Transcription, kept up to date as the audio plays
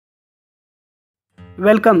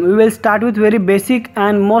Welcome. We will start with very basic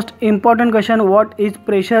and most important question: what is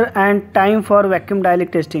pressure and time for vacuum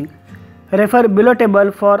dielectric testing? Refer below table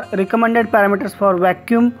for recommended parameters for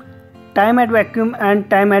vacuum, time at vacuum and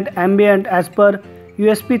time at ambient as per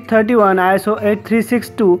USP 31 ISO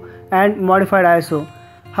 8362 and modified ISO.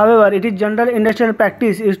 However, it is general industrial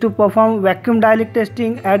practice is to perform vacuum dielectric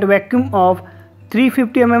testing at vacuum of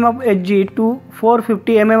 350 mm of Hg to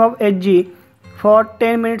 450 mm of Hg for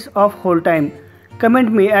 10 minutes of hold time.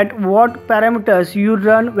 Comment me at what parameters you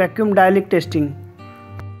run vacuum dielectric testing.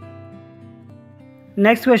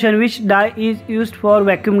 Next question: which dye is used for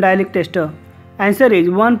vacuum dielectric tester? Answer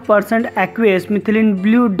is 1% aqueous methylene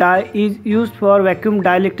blue dye is used for vacuum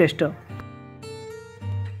dielectric tester.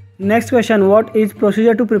 Next question: what is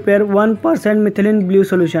procedure to prepare 1% methylene blue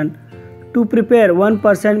solution? To prepare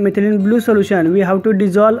 1% methylene blue solution, we have to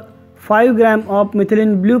dissolve 5 gram of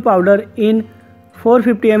methylene blue powder in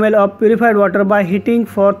 450 ml of purified water by heating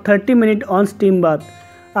for 30 minutes on steam bath.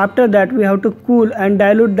 After that, we have to cool and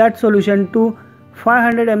dilute that solution to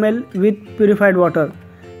 500 ml with purified water.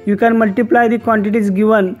 You can multiply the quantities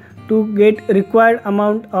given to get required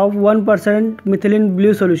amount of 1% methylene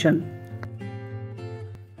blue solution.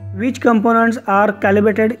 Which components are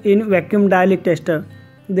calibrated in vacuum dielectric tester?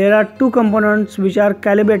 There are two components which are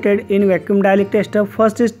calibrated in vacuum dielectric tester.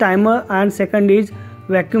 First is timer and second is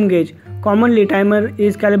vacuum gauge. Commonly, timer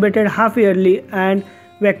is calibrated half yearly and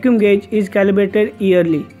vacuum gauge is calibrated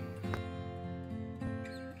yearly.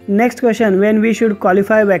 Next question: when we should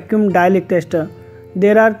qualify vacuum dielectric tester?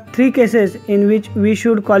 There are three cases in which we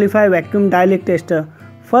should qualify vacuum dielectric tester.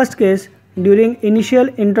 First case: during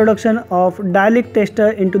initial introduction of dielectric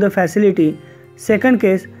tester into the facility. Second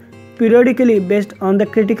case: periodically based on the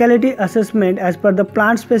criticality assessment as per the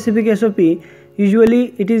plant specific SOP.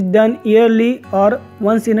 Usually it is done yearly or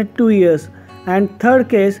once in 2 years. And third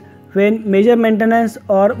case: when major maintenance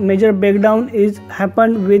or major breakdown is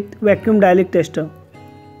happened with vacuum dielectric tester.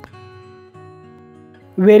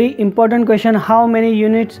 Very important question: how many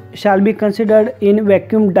units shall be considered in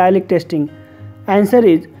vacuum dielectric testing? Answer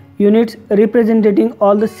is units representing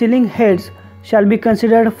all the sealing heads shall be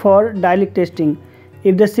considered for dielectric testing.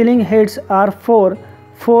 If the sealing heads are 4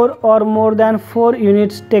 or more than 4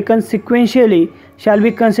 units taken sequentially shall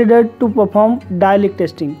be considered to perform dielectric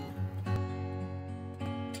testing.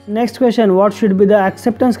 Next question: what should be the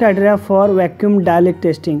acceptance criteria for vacuum dielectric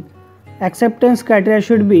testing? Acceptance criteria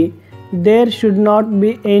should be: there should not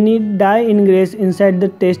be any dye ingress inside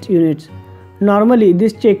the test units. Normally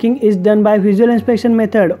this checking is done by visual inspection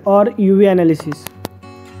method or UV analysis.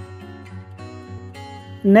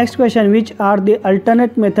 Next question: which are the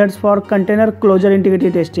alternate methods for container closure integrity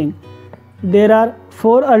testing? There are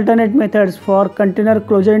 4 alternate methods for container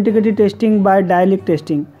closure integrity testing by dielectric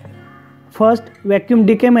testing. First, vacuum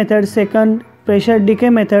decay method. Second, pressure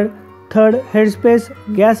decay method. Third, headspace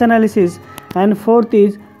gas analysis. And fourth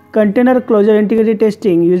is container closure integrity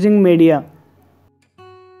testing using media.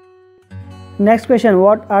 Next question: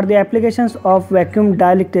 what are the applications of vacuum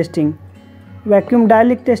dielectric testing? Vacuum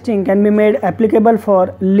dielectric testing can be made applicable for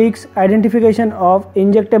leaks identification of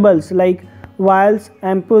injectables like vials,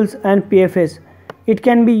 ampoules and PFS. It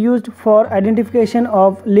can be used for identification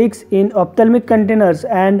of leaks in ophthalmic containers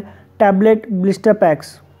and tablet blister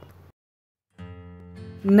packs.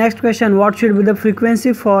 Next question: what should be the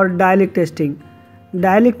frequency for dielectric testing?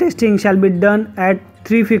 Dielectric testing shall be done at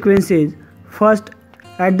 3 frequencies. First,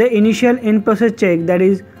 at the initial in-process check,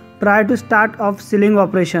 that is prior to start of sealing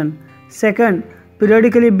operation. Second,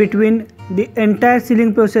 periodically between the entire sealing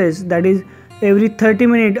process, that is every 30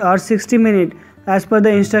 minutes or 60 minutes as per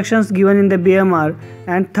the instructions given in the BMR.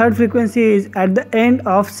 And third frequency is at the end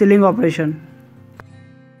of sealing operation.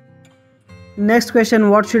 Next question: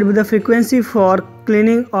 what should be the frequency for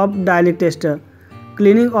cleaning of dielectric tester?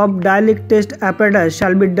 Cleaning of dielectric test apparatus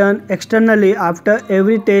shall be done externally after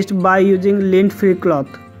every test by using lint-free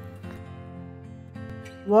cloth.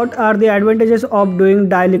 What are the advantages of doing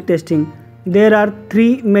dielectric testing? There are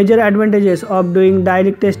 3 major advantages of doing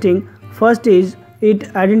dielectric testing. First is it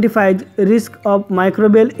identifies risk of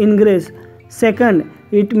microbial ingress. Second,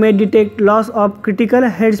 it may detect loss of critical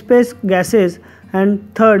headspace gases. And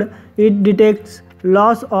third, it detects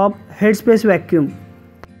loss of headspace vacuum.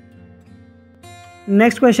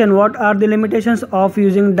 Next question: what are the limitations of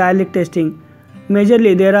using dielectric testing?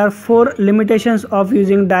 Majorly, there are 4 limitations of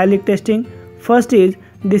using dielectric testing. First is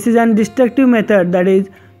this is an destructive method, that is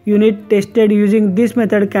unit tested using this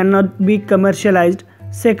method cannot be commercialized.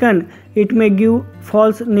 Second, it may give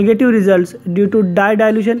false negative results due to dye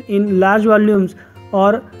dilution in large volumes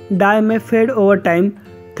or dye may fade over time.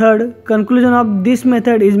 Third, conclusion of this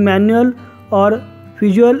method is manual or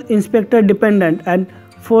visual inspector dependent. And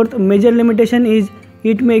fourth major limitation is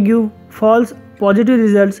it may give false positive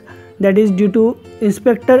results, that is due to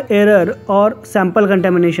inspector error or sample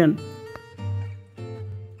contamination.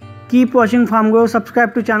 Keep watching FarmGrow.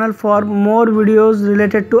 Subscribe to channel for more videos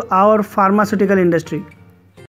related to our pharmaceutical industry.